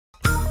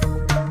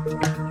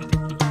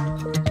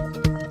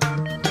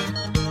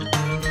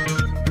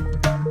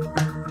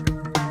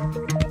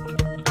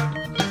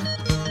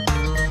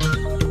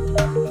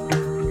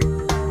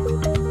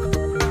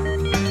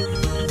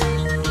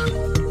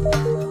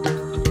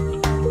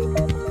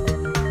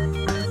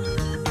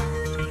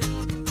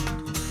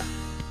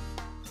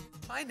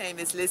My name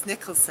is Liz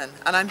Nicholson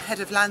and I'm Head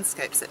of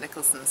Landscapes at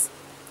Nicholsons.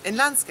 In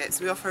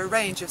Landscapes we offer a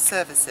range of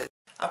services.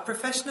 Our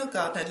professional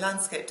garden and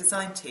landscape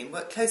design team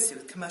work closely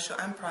with commercial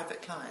and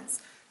private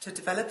clients to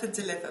develop and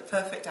deliver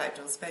perfect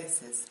outdoor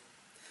spaces.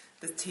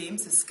 The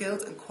teams of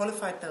skilled and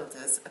qualified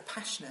builders are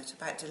passionate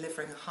about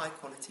delivering a high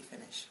quality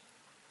finish.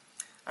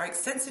 Our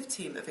extensive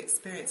team of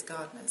experienced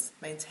gardeners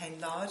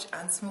maintain large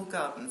and small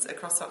gardens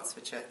across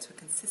Oxfordshire to a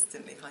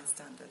consistently high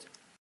standard.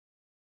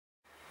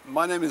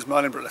 My name is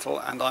Merlin Brittle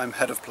and I'm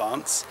Head of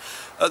Plants.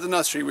 At the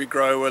nursery we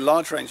grow a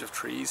large range of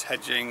trees,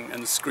 hedging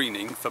and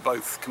screening for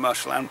both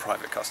commercial and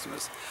private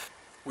customers.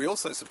 We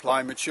also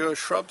supply mature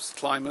shrubs,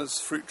 climbers,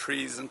 fruit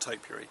trees and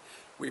topiary.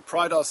 We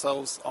pride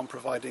ourselves on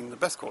providing the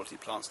best quality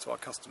plants to our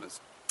customers.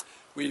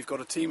 We've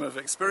got a team of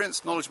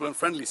experienced, knowledgeable and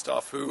friendly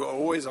staff who are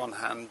always on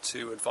hand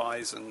to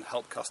advise and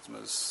help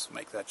customers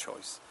make their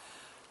choice.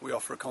 We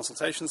offer a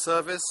consultation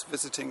service,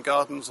 visiting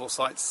gardens or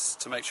sites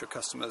to make sure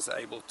customers are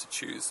able to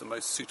choose the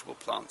most suitable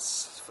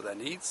plants for their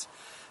needs.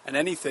 And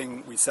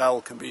anything we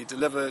sell can be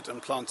delivered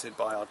and planted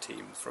by our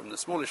team, from the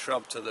smallest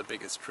shrub to the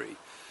biggest tree.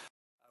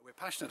 We're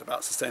passionate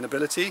about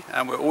sustainability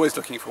and we're always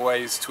looking for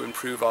ways to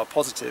improve our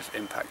positive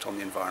impact on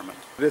the environment.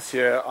 This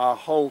year our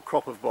whole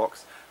crop of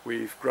box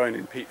we've grown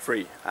in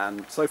peat-free,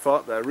 and so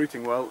far they're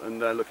rooting well and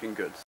they're looking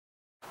good.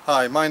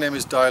 Hi, my name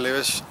is Di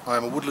Lewis.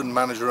 I'm a woodland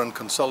manager and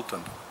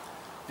consultant.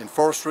 In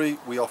Forestry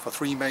we offer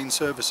three main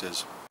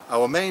services.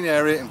 Our main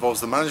area involves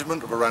the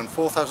management of around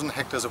 4,000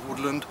 hectares of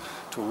woodland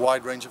to a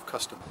wide range of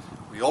customers.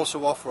 We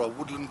also offer a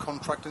woodland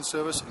contracting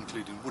service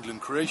including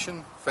woodland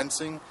creation,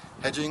 fencing,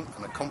 hedging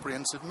and a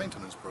comprehensive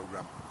maintenance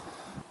programme.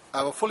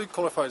 Our fully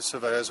qualified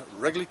surveyors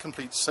regularly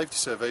complete safety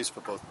surveys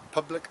for both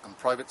public and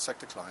private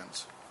sector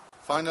clients.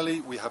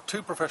 Finally, we have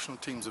two professional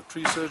teams of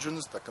tree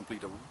surgeons that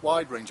complete a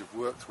wide range of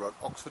work throughout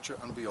Oxfordshire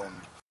and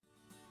beyond.